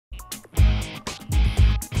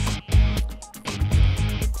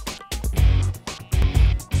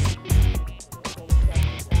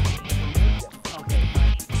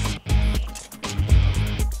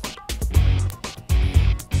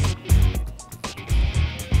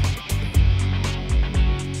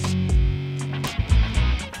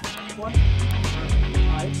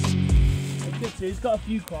it's got a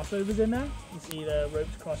few crossovers in there. You see the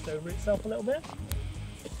rope's crossed over itself a little bit.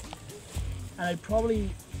 And I'd probably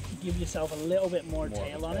give yourself a little bit more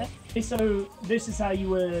tail on it. Okay, so this is how you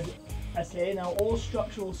would assay. Now all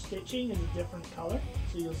structural stitching is a different color.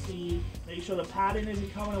 So you'll see, make sure the padding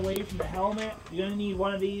isn't coming away from the helmet. You're gonna need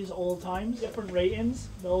one of these all times. Different ratings,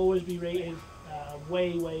 they'll always be rated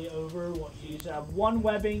way over what you use. Have one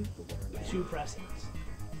webbing, 2 pressings.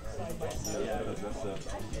 Side by side. Yeah,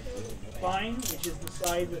 that's Fine, which is the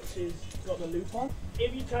side which is got the loop on.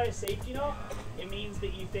 If you tie a safety knot, it means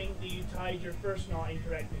that you think that you tied your first knot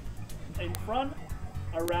incorrectly. In front,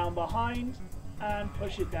 around behind, and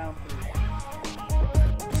push it down through.